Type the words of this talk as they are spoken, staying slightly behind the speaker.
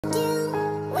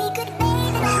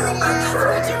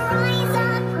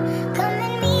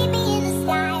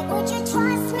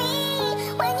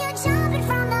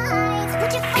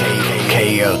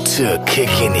KO2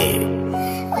 kicking it.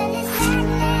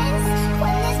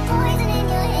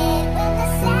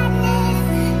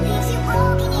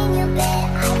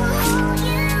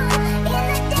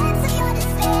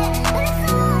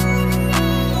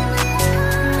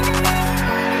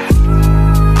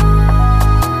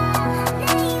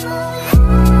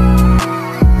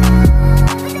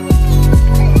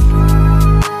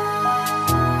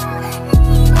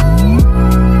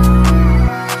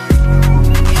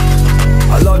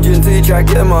 Until you try to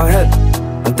get in my head,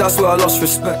 and that's where I lost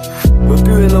respect. You're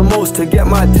doing the most to get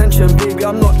my attention, baby,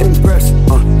 I'm not impressed.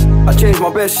 I changed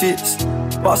my bed sheets,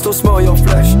 but I still smell your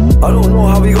flesh. I don't know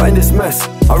how we got in this mess,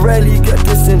 I rarely get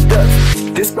this in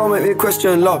depth. This can't make me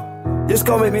question love, this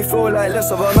can't make me feel like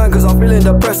less of a man, cause I'm feeling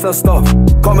depressed and stuff.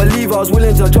 Can't believe I was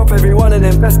willing to drop everyone and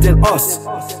invest in us.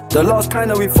 The last time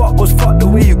that we fucked was fucked. The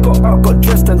way you got out, got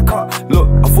dressed and cut. Look,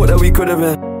 I thought that we could've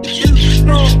been.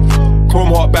 Chrome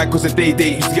heart bag cause the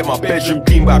day used to get my bedroom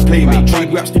clean by a playmate.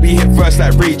 Trade raps to be hit first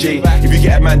like Ray J. If you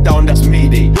get a man down, that's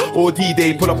Mayday. Or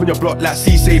D-Day, pull up on your block like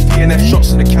C-Say, PNF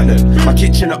shots in the cannon. My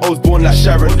kitchen at Osborne like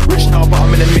Sharon. Rich now but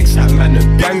I'm in the mix like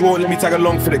Manon. Gang won't let me tag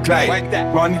along for the glide,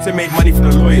 but I need to make money for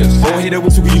the lawyers. Don't hear the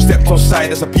whistle when you stepped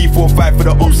offside, that's a P45 for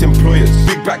the ops employers.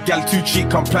 Big back gal too cheap,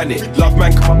 come plan it. Love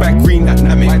man come back green like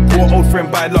Namek. Or old friend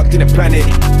by luck didn't plan it.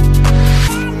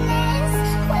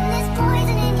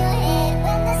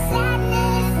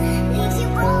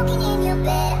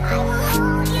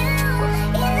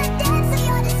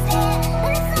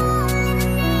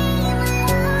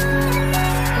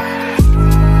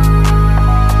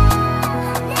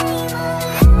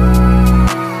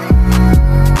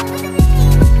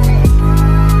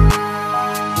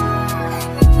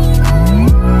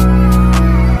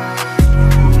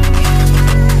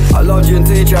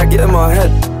 Until you try to get in my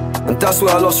head, and that's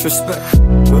where I lost respect.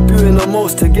 You're doing the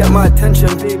most to get my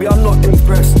attention, baby, I'm not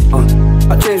impressed.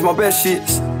 I changed my bed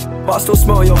sheets, but I still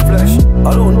smell your flesh.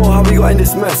 I don't know how we got in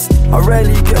this mess, I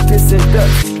rarely get this in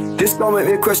depth. This can't make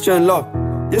me question love,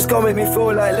 this can't make me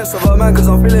feel like less of a man, cause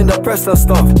I'm feeling depressed and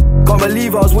stuff. Can't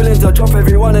believe I was willing to drop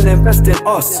everyone and invest in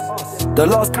us. The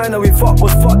last time that we fucked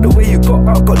was fucked. The way you got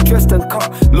out, got dressed and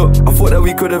cut. Look, I thought that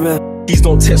we could've been. Please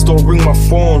don't text or ring my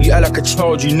phone. You act like a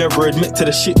child, you never admit to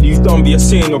the shit that you've done, but you're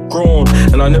saying you're grown.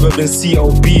 And I've never been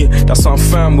CLB, that's how I'm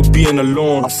fine with being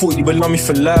alone. I thought you would love me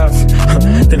for life,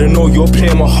 didn't know you were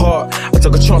playing my heart. I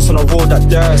took a chance and I rolled that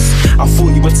dice. I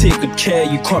thought you would take good care,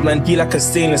 you can't land D like a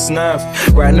stainless knife.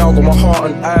 Right now I got my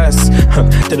heart on ice,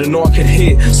 didn't know I could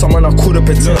hit someone I called a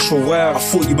potential wife. I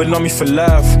thought you would love me for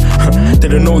life,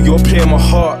 didn't know you were playing my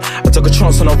heart. I took a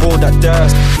chance and I rolled that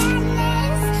dice.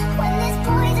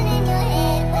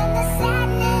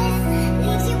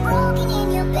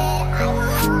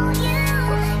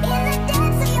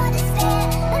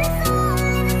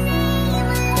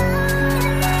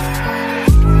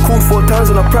 Called 4 times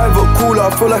in a private cooler, I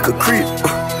feel like a creep.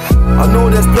 I know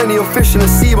there's plenty of fish in the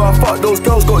sea, but I fuck those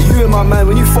girls, got you in my mind.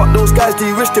 When you fuck those guys, do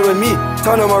you wish they were me?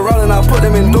 Turn them around and I put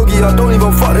them in doggy. I don't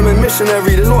even fuck them in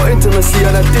missionary. There's no intimacy,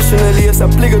 and additionally it's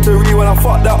obligatory when I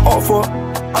fuck that up for.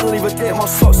 I don't even take my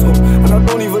socks off, and I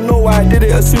don't even know why I did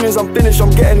it. As soon as I'm finished,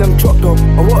 I'm getting them dropped off.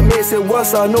 And what makes it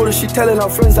worse, I know that she telling her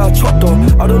friends that I chopped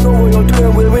off. I don't know what you're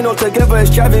doing, we're not together,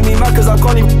 it's driving me mad cause I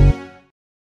can't even.